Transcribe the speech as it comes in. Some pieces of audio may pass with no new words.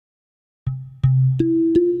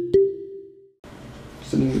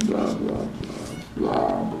destiny, blah, blah, blah,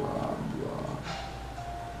 blah, blah, blah.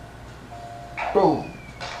 Boom.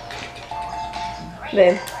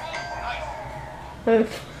 Babe.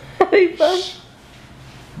 Having fun?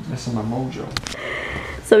 Messing my mojo.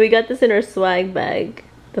 So we got this in our swag bag.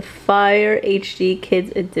 The Fire HD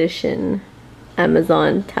Kids Edition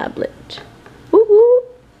Amazon tablet. Woohoo!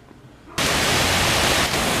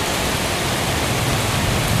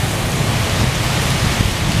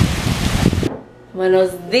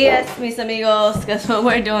 Buenos dias, mis amigos. Guess what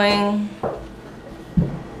we're doing?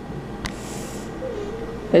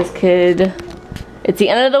 This kid. It's the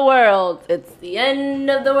end of the world. It's the end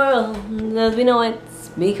of the world as we know it.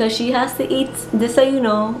 Because she has to eat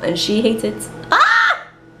desayuno and she hates it. Ah!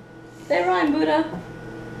 Say rhyme, Buddha.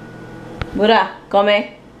 Buddha, come.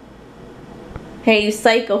 Hey, you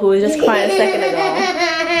psycho who was just crying a second ago.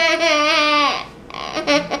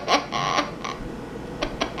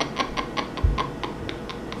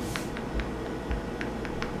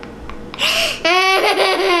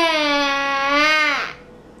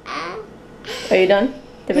 Are you done?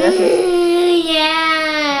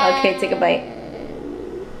 Yeah. Okay, take a bite.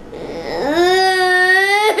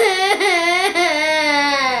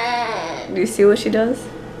 Do you see what she does?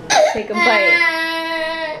 Take a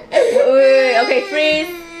bite. Wait. Okay, freeze.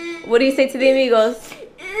 What do you say to the amigos?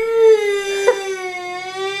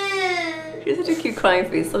 She has such a cute crying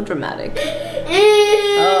face, so dramatic.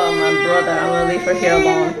 Oh, my brother, I'm gonna leave her here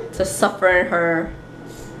alone to suffer in her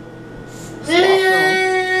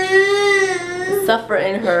suffer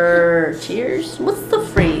in her tears. What's the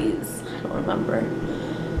phrase? I don't remember.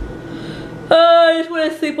 Oh, I just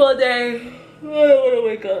want to sleep all day. I don't want to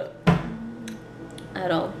wake up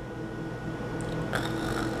at all.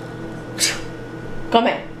 Come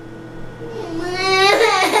here.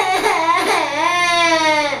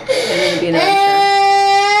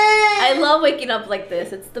 I love waking up like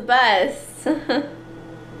this. It's the best.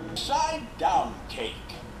 Upside down cake.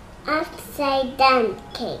 Upside down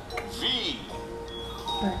cake. V.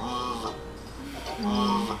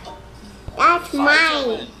 That's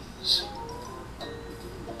mine.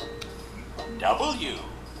 W.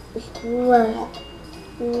 Whoa.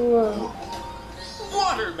 Whoa.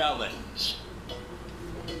 Watermelons.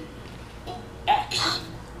 X.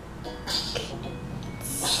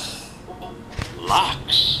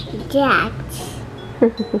 Locks. Jack.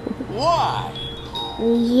 Y.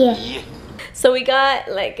 Yeah. So we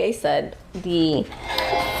got, like I said, the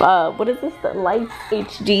what is this? The Lights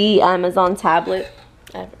HD Amazon tablet.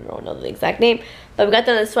 I don't know the exact name, but we got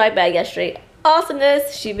that in the swag bag yesterday.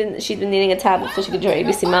 Awesomeness. She's been needing a tablet so she could do her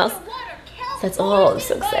ABC Mouse. So that's all. I'm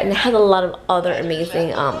so excited. And it has a lot of other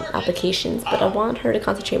amazing applications, but I want her to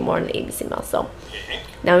concentrate more on the ABC Mouse. So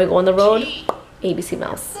now we go on the road. ABC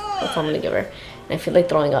Mouse. That's all I'm gonna give her. And I feel like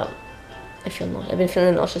throwing up. I've been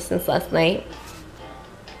feeling nauseous since last night.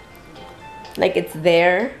 Like it's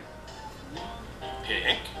there.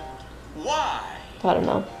 Pick Y. I don't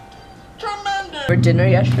know. Tremendous. For dinner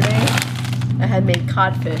yesterday, I had made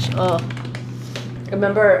codfish. Oh,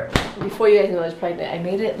 remember before you guys know I was pregnant, I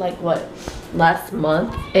made it like what, last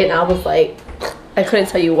month, and I was like, I couldn't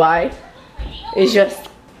tell you why. It's just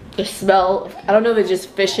the smell. I don't know if it's just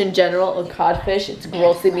fish in general or codfish. It's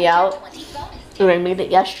grossing me out. And I made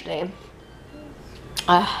it yesterday.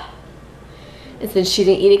 And since she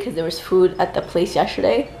didn't eat it because there was food at the place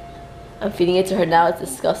yesterday, I'm feeding it to her now. It's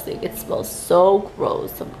disgusting. It smells so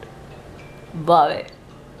gross. Vomit.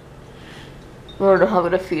 I don't know how I'm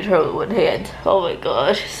gonna feed her with one hand. Oh my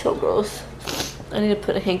gosh, so gross. I need to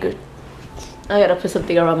put a hanker. I gotta put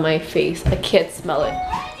something around my face. I can't smell it.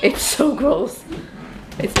 It's so gross.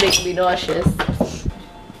 It's making me nauseous.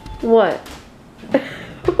 What?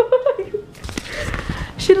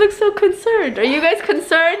 She looks so concerned. Are you guys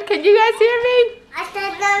concerned? Can you guys hear me? I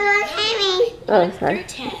said that was heavy. Oh, sorry.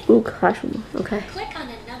 Ooh, gosh. Okay. Click on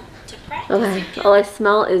a number to practice. Okay. All I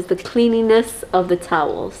smell is the cleanliness of the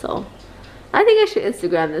towel. So, I think I should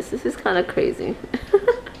Instagram this. This is kind of crazy.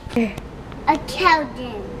 I killed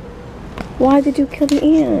him. Why did you kill the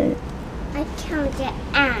ant? I killed the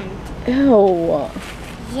ant. Ew.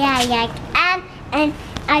 Yeah, like and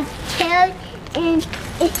I killed and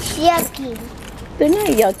it's yucky. They're not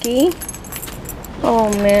yucky.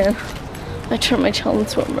 Oh man. I turned my channel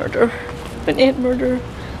into a murder. An ant murder.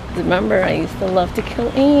 Remember, I used to love to kill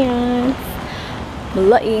ants.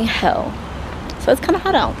 Bloody hell. So it's kind of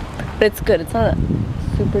hot out. But it's good. It's not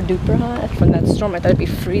super duper hot. From that storm, I thought it'd be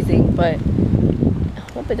freezing. But I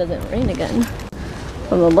hope it doesn't rain again.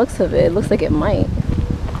 From the looks of it, it looks like it might.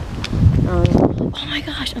 Oh my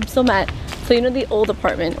gosh, I'm so mad. So you know the old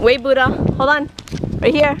apartment. Wait, Buddha. Hold on.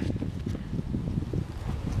 Right here.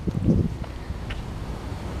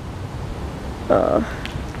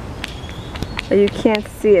 You can't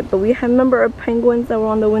see it, but we have, remember our penguins that were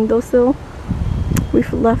on the windowsill?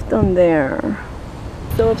 We've left them there.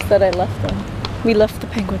 So upset I left them. We left the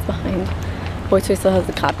penguins behind. BOYTOY still has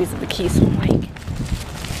the copies of the keys, so I'm like,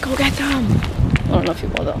 go get them. I don't know if he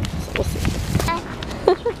will though, so we'll see.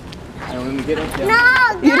 No,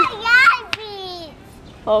 Gabby.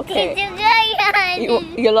 Okay.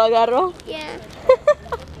 It's a ¿Yo lo agarro? Yeah.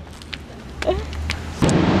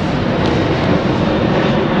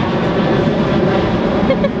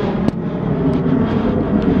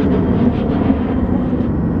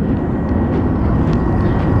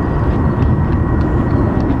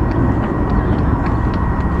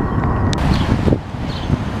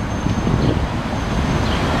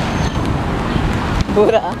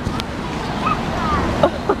 Buddha.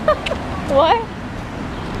 What?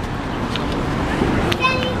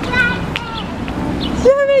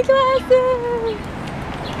 Swimming classes!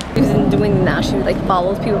 She was doing now, she like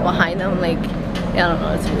follows people behind them, like, yeah, I don't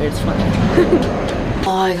know, it's weird, it's funny.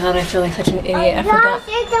 Oh my god, I feel like such an idiot. I forgot.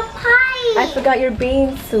 There's a pie. I forgot your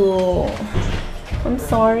bean soup. I'm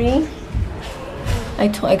sorry. I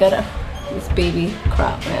got this baby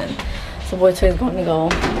crap, man. So BOYTOY is going to go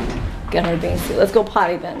get her bean soup. Let's go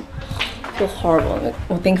potty then. I feel horrible.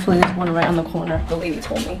 Well, thankfully there's one right on the corner. The lady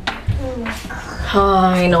told me.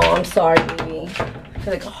 Oh, I know. I'm sorry, baby. I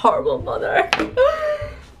feel like a horrible mother.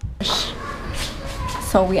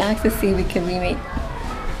 So we asked to see if we could remake,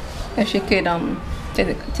 if she could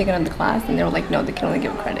take another class, and they were like, no, they can only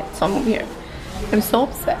give credit. So I'm over here. I'm so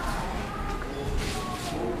upset.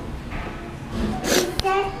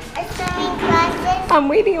 I'm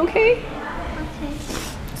waiting, okay?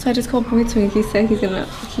 So I just called BOYTOY. He said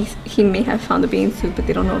he may have found the bean soup, but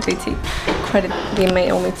they don't know if they take credit. They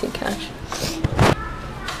may only take cash.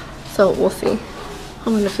 So we'll see.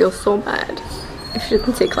 I'm gonna feel so bad if she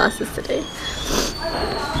doesn't take classes today.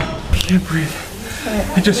 I can't breathe.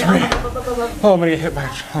 I just ran. Oh, I'm gonna get hit by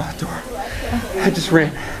a door. I just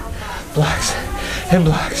ran blocks and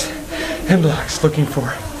blocks and blocks looking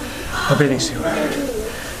for a bathing suit.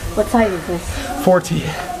 What size is this? 4T.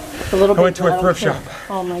 A little bit. I went to a thrift shop.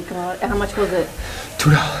 Oh my god. And how much was it?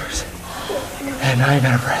 $2. And I ain't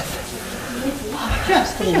out of breath.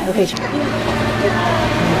 Okay.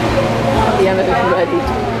 Yeah, I'm ready.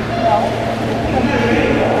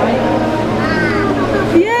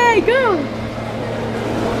 Yay, go!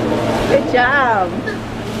 Good job.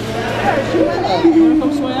 You wanna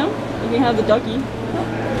come swim? You can have the ducky.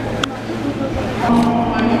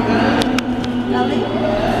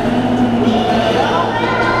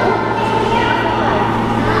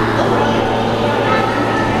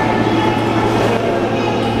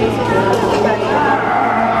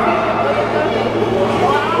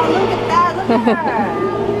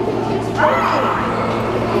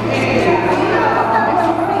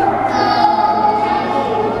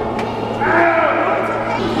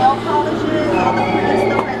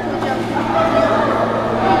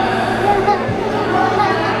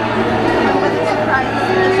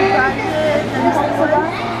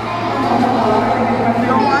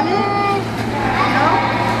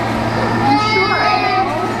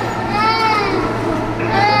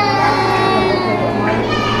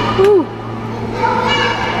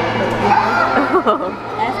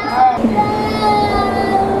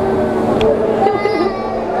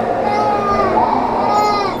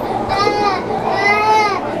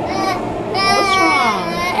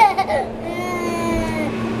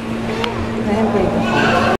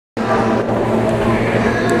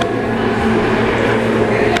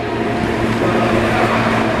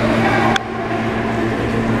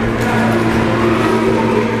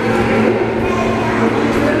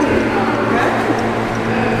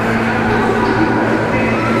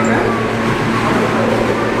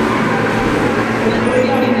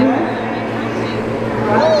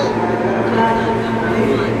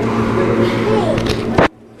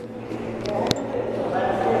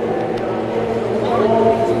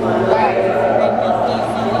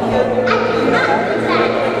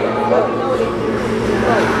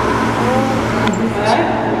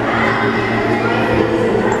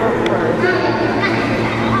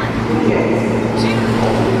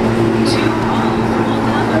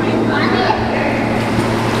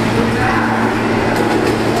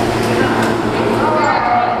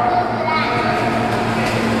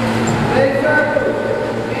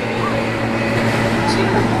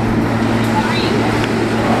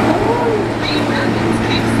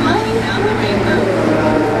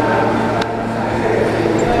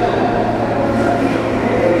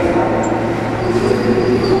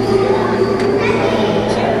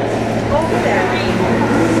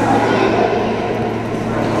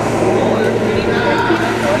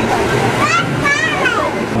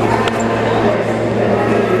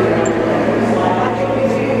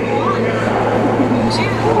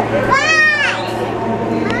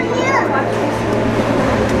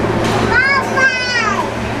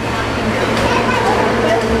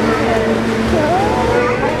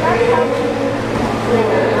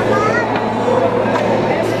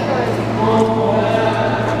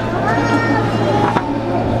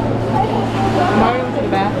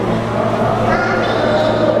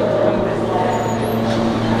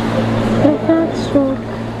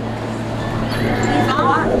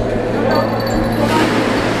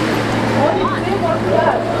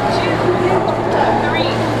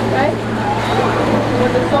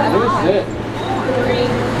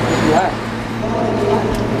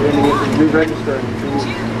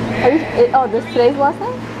 Oh, this today's last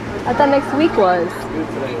night? I thought next week was.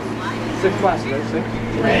 Today is 6 classes, right? 6.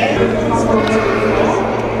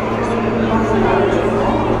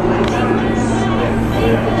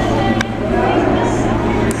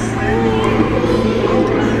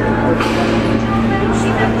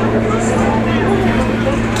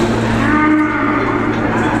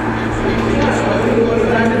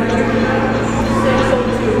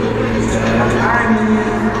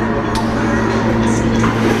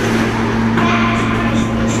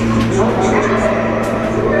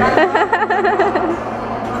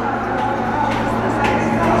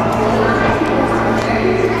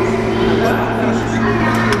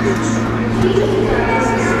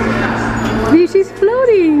 She's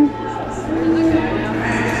floating.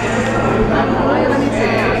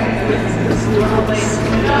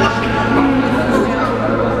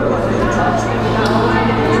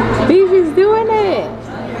 She's doing it.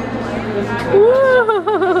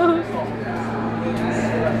 Whoa.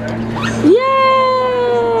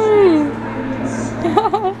 Yay!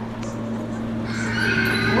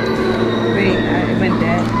 Wait, it went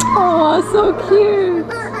dead. Oh, so cute.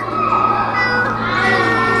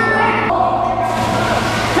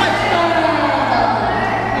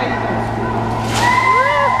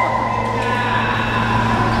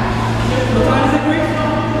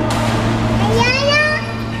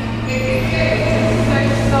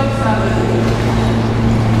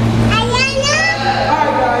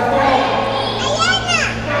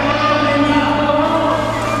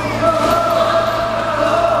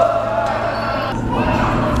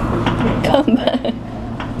 Come back.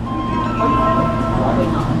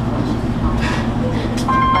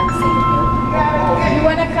 You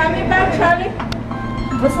wanna come back, Charlie?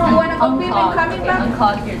 You wanna go quick and coming back?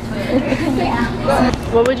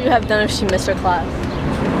 What would you have done if she missed her class?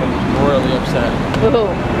 Royally upset. Whoa.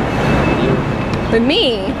 With me?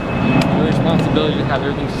 Your responsibility to have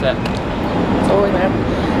everything set. Totally, man.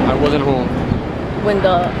 I wasn't home.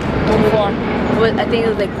 When I think it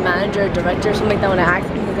was like manager, director, or something like that. When I asked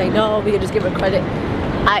him, he was like, "No, we could just give her credit."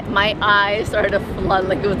 My eyes started to flood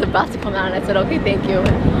like it was about to come out, and I said, "Okay, thank you." I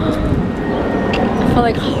felt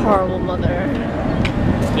like a horrible mother.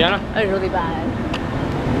 Diana? I was really bad.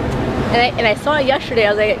 And I saw it yesterday. I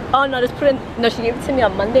was like, "Oh no, just put it." No, she gave it to me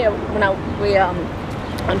on Monday when we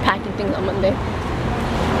unpacking things on Monday.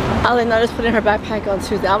 I was like, "No, just put it in her backpack on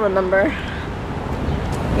Tuesday. I'll remember."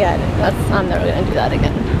 Yeah, I'm never gonna do that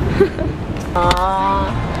again.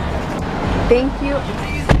 Thank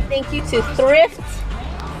you to Thrift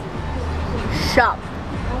Shop.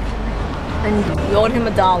 And we owed him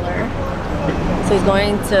 $1, so he's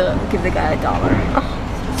going to give the guy $1.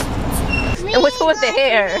 And what's with the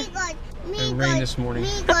hair? It rained this morning.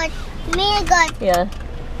 Yeah.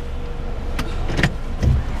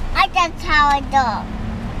 I just have a dog.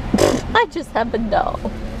 I just have a doll.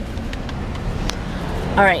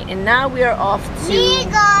 All right, and now we are off to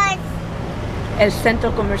El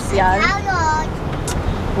Centro Comercial,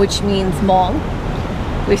 which means mall.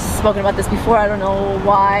 We've spoken about this before. I don't know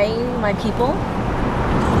why my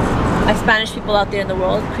Spanish people out there in the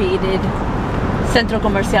world created Centro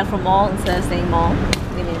Comercial for mall instead of saying mall.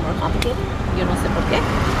 They made it more complicated. Yo no sé por qué.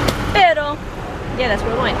 Pero, yeah, that's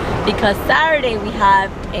where we're going. Because Saturday we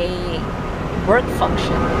have a work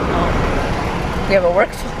function. We have a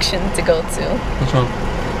work function to go to. What's wrong?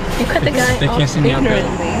 You cut the guy They can't see me out there.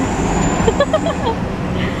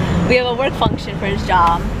 We have a work function for his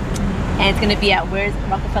job, and it's gonna be at where's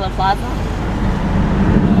Rockefeller Plaza?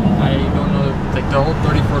 I don't know, like the whole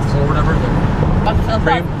 34th floor, whatever. Rockefeller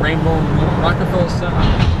Plaza. Rainbow, Rockefeller Center.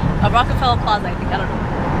 Rockefeller Plaza, I think. I don't know,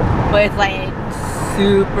 but it's like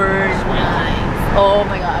super nice. Oh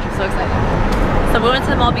my gosh, I'm so excited. So we went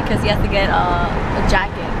to the mall because he has to get a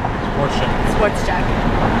jacket. Sports jacket.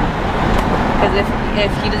 Because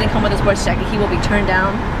if he doesn't come with a sports jacket, he will be turned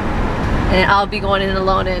down. And I'll be going in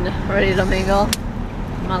alone and ready to mingle.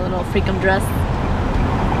 My little freakum dress.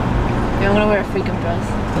 Yeah, I'm gonna wear a freakum dress.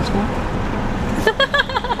 That's cool.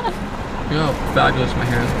 Look how fabulous my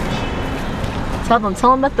hair is. Tell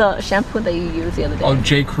them about the shampoo that you used the other day. Oh,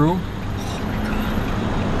 J. Crew.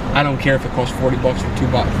 I don't care if it costs $40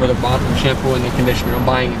 for the bottle of shampoo and the conditioner. I'm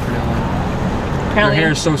buying it for now on. Your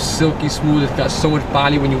hair is so silky smooth. It's got so much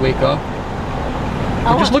body when you wake up.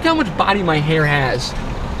 But just look how much body my hair has.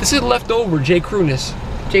 This is leftover J. Crewness.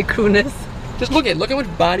 J. Crewness. Just look how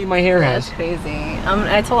much body my hair has. That's crazy.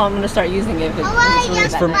 I told him I'm gonna start using it. If it's really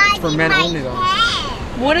It's for men only though.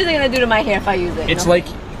 What is it gonna do to my hair if I use it? It's like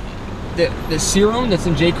the serum that's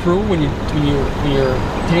in J. Crew when you're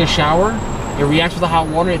taking a shower. It reacts with the hot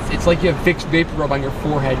water. It's like you have Vicks vapor rub on your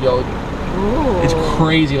forehead, yo. Ooh. It's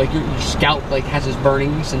crazy. Like your scalp like has this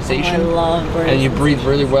burning sensation. I love burning. And you breathe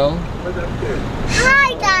really well.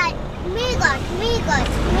 Hi, Dad. Migos.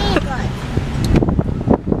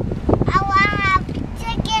 I want to have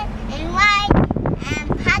chicken and rice and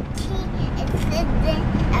patty and chicken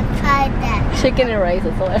and pasta. Chicken and rice,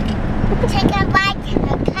 that's all. Chicken, rice,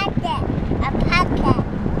 and patty.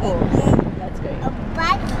 Oh, that's great. A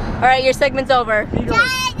patty. All right, your segment's over.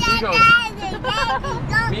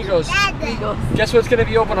 Migos. Guess what's gonna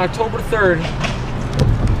be open October 3rd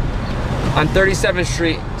on 37th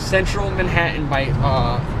Street, Central Manhattan by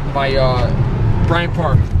Bryant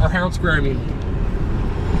Park or Herald Square. I mean.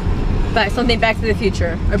 Something Back to the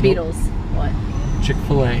Future or Beatles. What?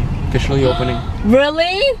 Chick-fil-A officially opening.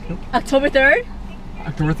 Really? October 3rd?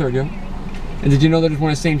 October 3rd, yeah. And did you know there's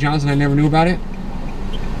one at St. John's and I never knew about it?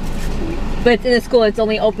 But in the school, it's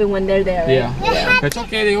only open when they're there, right? Yeah. It's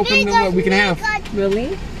okay, they open a week and a half.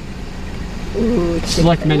 Really? Ooh,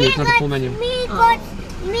 Select menu, it's not a full menu. Migos.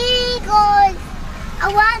 I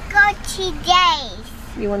want to go to Jay's.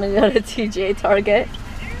 You want to go to TJ Target?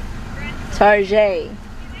 Target.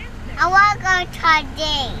 I want to go to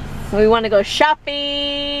Jay's. We want to go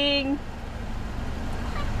shopping.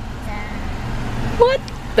 What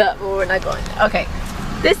the? Well, we're not going. Okay.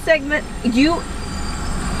 This segment, you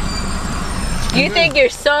think you're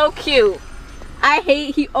so cute. I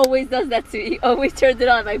hate he always does that to me. He always turns it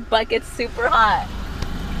on. My butt gets super hot.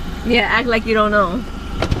 Yeah, act like you don't know.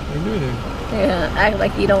 I knew that. Yeah, act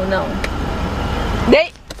like you don't know.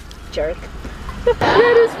 Hey, jerk.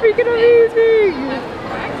 That is freaking amazing.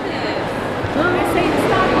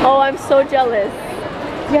 Oh, I'm so jealous.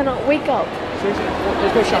 Yeah, no, wake up.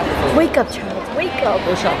 Let's go shopping. Wake up, Charles. Wake up.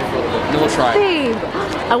 Go shopping for a little bit. Then we'll try it. Babe,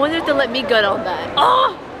 I wonder if they'll let me good on that.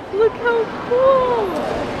 Oh, look how cool.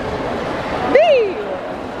 Babe.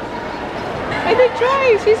 I did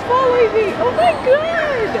try. She's following me. Oh my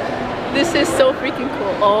god. This is so freaking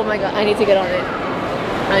cool. Oh my god. I need to get on it.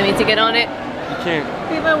 I need to get on it. You can't.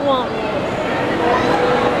 Babe, I want one.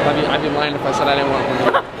 I'd be lying if I said I didn't want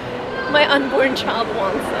one. My unborn child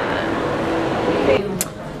wants that. Babe,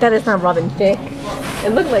 that is not Robin Thicke.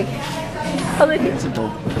 It looked like... Oh, look. It's a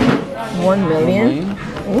dope. 1 million?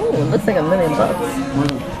 Ooh, it looks like $1 million.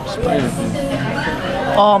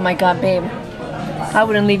 Oh my god, babe. I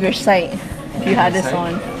wouldn't leave your site if you had this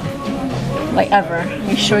on. Like ever.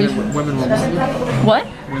 You sure you... Women will want it. What?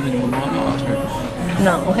 Women will want it.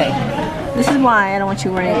 No, okay. This is why I don't want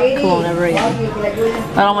you wearing cologne ever again.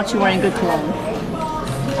 I don't want you wearing good cologne.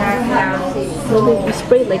 You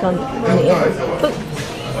spray it like on the air.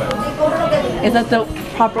 Is that the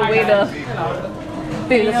proper way to...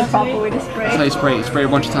 Babe, that's the proper way to spray? That's how you spray it. Spray it a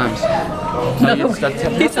bunch of times. No,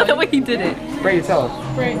 that's not the way he did it. Spray it, tell us.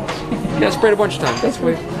 Yeah, spray it a bunch of times. That's the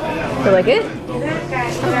way. You like it?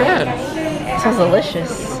 It's not bad. It smells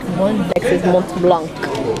delicious. Next is Mont Blanc.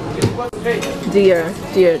 Do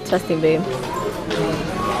your testing, babe.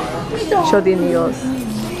 Show the needles.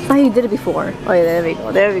 Oh, you did it before. Oh yeah, there we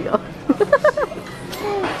go. There we go.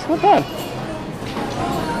 It's not bad.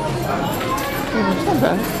 It's not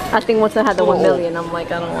bad. I think once I had the 1 million, I'm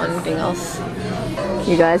like, I don't want anything else.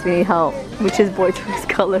 You guys, we need help. Which is BOYTOY's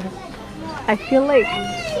color? I feel like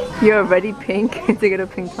you're already pink to get a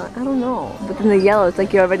pink ton. I don't know. But then the yellow, it's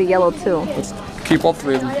like you're already yellow too. Let's keep all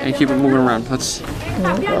three of them and keep it moving around. Let's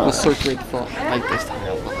circulate the thought like this.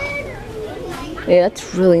 Yeah,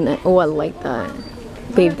 that's really nice. Oh, I like that.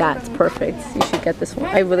 Babe, that's perfect. You should get this one.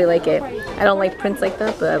 I really like it. I don't like prints like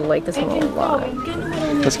that, but I like this one a lot.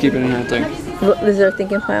 Let's keep it in here, thing. Is there a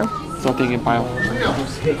thinking pile? It's not thinking pile.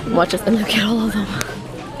 Watch us end up get all of them.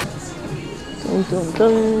 Dun, dun,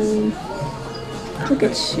 dun. Look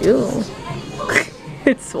at you.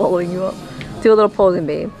 It's swallowing you up. Do a little posing,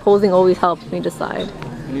 babe. Posing always helps me decide.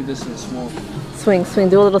 I need this in small. Swing, swing.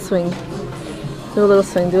 Do a little swing. Do a little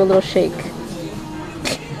swing. Do a little shake.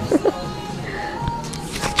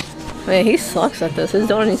 Man, he sucks at this. His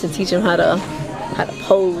daughter needs to teach him how to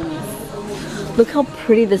pose. Look how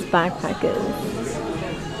pretty this backpack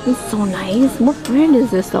is. It's so nice. What brand is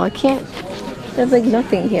this though? I can't. There's like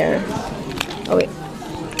nothing here. Oh wait.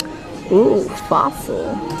 Ooh, fossil.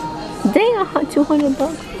 Dang, $200.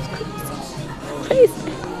 That's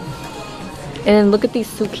crazy. And then look at these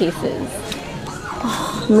suitcases.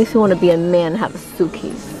 Oh, it makes me want to be a man and have a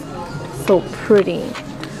suitcase. So pretty.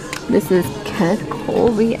 This is Cat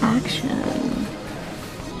Cole reaction.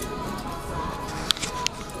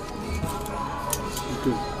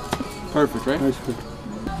 Good. Perfect, right? That's good.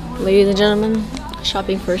 Ladies and gentlemen,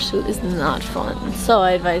 shopping for a suit is not fun. So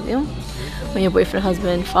I advise you, when your boyfriend,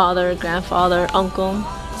 husband, father, grandfather, uncle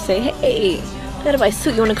say, hey, I gotta buy a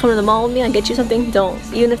suit, you wanna come to the mall with me and get you something? Don't.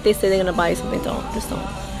 Even if they say they're gonna buy you something, don't. Just don't.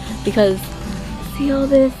 Because, see all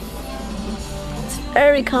this? It's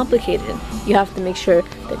very complicated. You have to make sure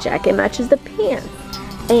the jacket matches the pants.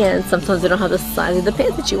 And sometimes they don't have the size of the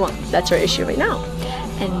pants that you want. That's our issue right now.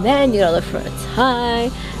 And then you gotta look for a tie.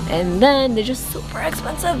 And then they're just super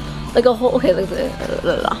expensive. Like a whole, okay, like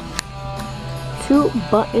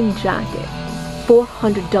 2-button jacket.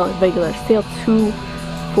 $400 regular, sale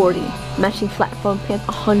 $240. Matching flat front pants,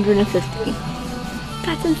 $150.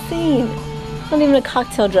 That's insane. Not even a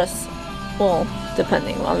cocktail dress. Well,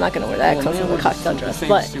 depending. Well, I'm not gonna wear that because it's a cocktail dress.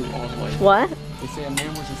 But what? They say a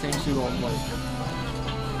man wears the same suit all white.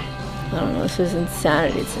 I don't know. This is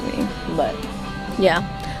insanity to me. But yeah,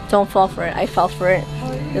 don't fall for it. I fell for it.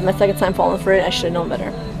 This is my second time falling for it. I should have known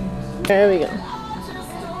better. There we go.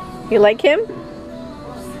 You like him?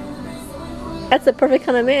 That's the perfect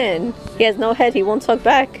kind of man. He has no head. He won't talk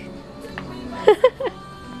back.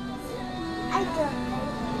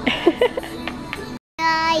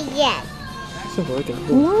 Yes. What?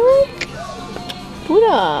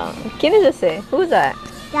 Buddha. ¿Quién es ese? Who's that?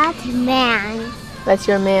 That's man. That's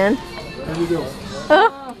your man? There you go.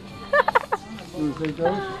 Oh. You take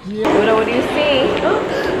those? Buddha, what do you see?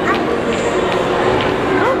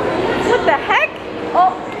 What the heck?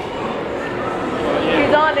 Oh.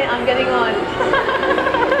 He's on it. I'm getting on.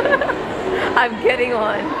 I'm getting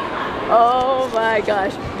on. Oh my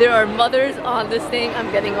gosh. There are mothers on this thing.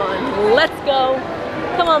 I'm getting on. Let's go.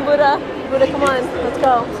 Come on, Buddha. Buddha, come on. Let's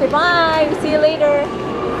go. Say bye. See you later.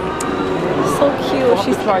 So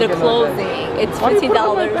cute. They're closing. It's $15.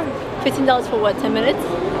 $15 for what? 10 minutes? I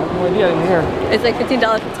have no idea. I didn't hear. It's like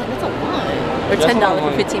 $15 for 10. That's a lot. Or $10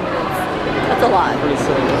 for 15 minutes. That's a lot. Pretty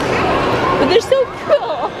silly. But they're so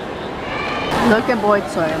cool. Look at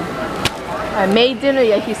BOYTOY. I made dinner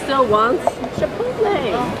yet he still wants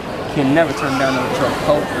Chipotle. Can never turn down a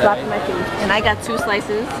Chipotle. Slap my face. And I got 2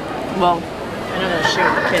 slices. Well, I'm not gonna share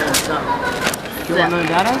with the kids, so. You want none of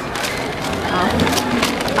that?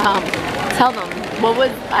 Tell them what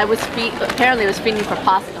was apparently I was feeding for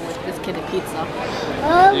pasta with this kid a pizza.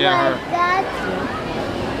 Oh Yeah, my her.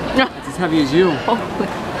 God. It's as heavy as you. Oh.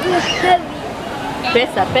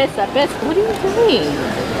 Pesa. What are you doing?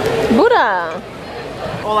 Buddha.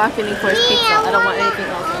 All I'm feeling for is pizza. I don't want anything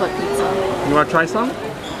else but pizza. You want to try some?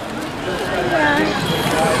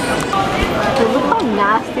 So look how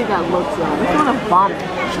nasty that looks though. I just want to vomit.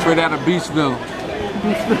 Straight out of Beachville.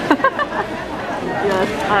 Yes,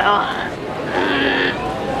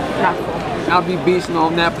 not cool. I'll be beasting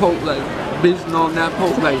on that poke leg. Beasting on that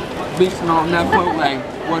poke leg. Beasting on that poke leg.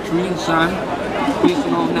 What you eating, son?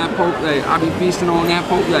 Beasting on that poke leg. I'll be beasting on that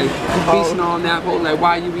poke leg. Beasting on that poke leg.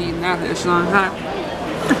 Why you eating that there, son? Huh?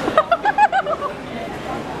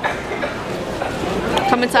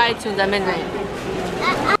 Come into iTunes at midnight.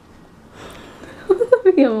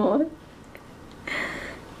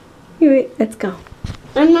 Wait, let's go.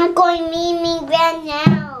 I'm not going me right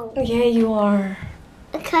now. Yeah, you are.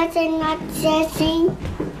 Because I'm not sitting.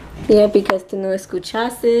 Yeah, because tú no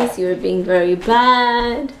escuchaste. You were being very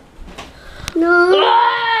bad. No.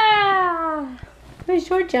 Ah! Where's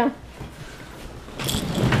Georgia?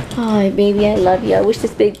 Ay, baby, I love you. I wish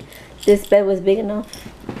this bed was big enough.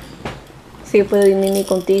 So yo puedo dormir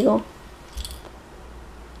contigo.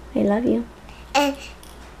 I love you. And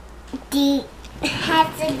the has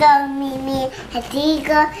to go Mimi, has to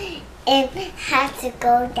go, and has to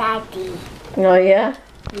go Daddy. Oh yeah?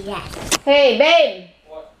 Yes. Hey, babe!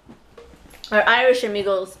 What? Our Irish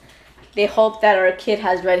amigos, they hope that our kid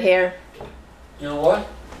has red hair. You know what?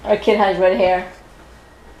 Our kid has red hair.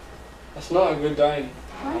 That's not a good dye.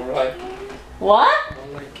 I don't like it. What? I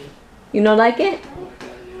don't like it. You don't like it?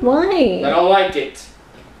 Why? I don't like it.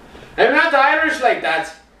 I'm not Irish like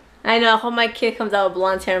that. I know, I hope my kid comes out with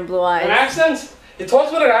blonde hair and blue eyes. An accent? He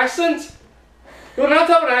talks with an accent? He will not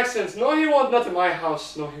have an accent. No, he won't. Not in my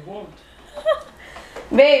house. No, he won't.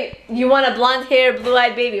 Babe, you want a blonde hair,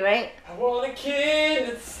 blue-eyed baby, right? I want a kid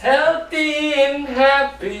that's healthy and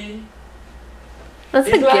happy. That's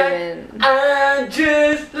a It's like, given. I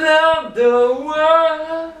just love the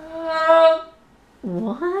world.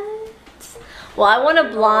 What? Well, I want a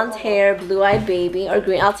blonde hair, blue-eyed baby, or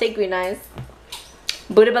green. I'll take green eyes.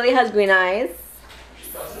 Buddha Belly has green eyes.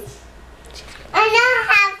 I don't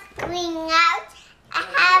have green eyes.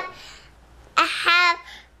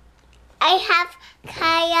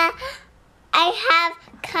 I have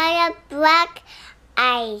Kaya black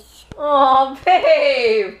eyes. Oh,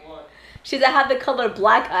 babe. She's, I have the color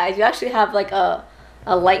black eyes. You actually have like a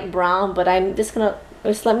light brown, but I'm just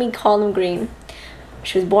let me call them green.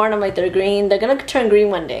 She was born on my third green. They're gonna turn green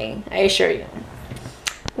one day, I assure you.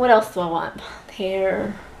 What else do I want?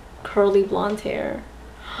 Hair, curly blonde hair.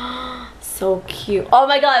 So cute. Oh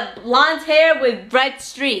my god, blonde hair with red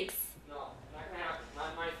streaks. No, not in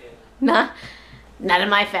my family. Nah, not in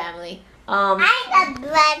my family. I have a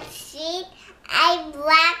black sheep. I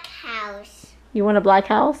black house. You want a black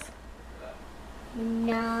house?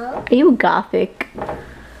 No. Are you gothic?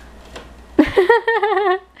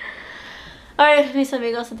 Alright, mis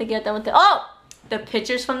amigos, oh! The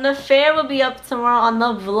pictures from the fair will be up tomorrow on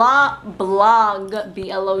the blog,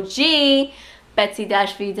 B-L-O-G,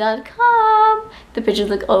 Betsy-V.com. The pictures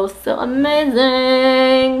look oh so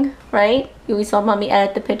amazing, right? We saw mommy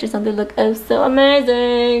edit the pictures and they look oh so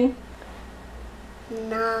amazing.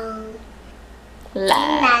 No. I'm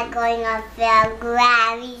La. not going to feel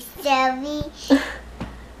Gravy Sylvie.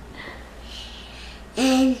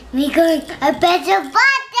 And we're going a better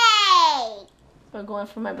birthday. We're going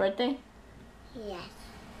for my birthday? Yes.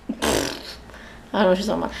 I don't know what she's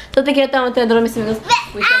talking about. So te quiero tanto, mis amigos.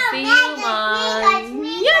 We shall see you on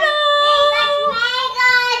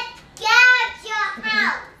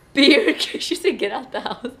beer kiss. She said get out the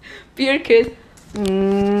house. Beer kiss.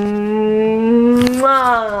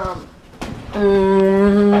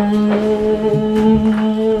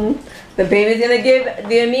 The baby's gonna give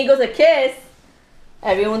the amigos a kiss.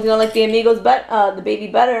 Everyone's gonna like the amigos the baby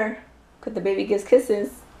better. Cause the baby gives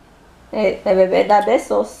kisses. El bebé da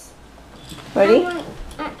besos. Ready?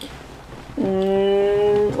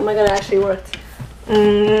 Oh my god, it actually worked.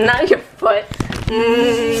 Not your foot.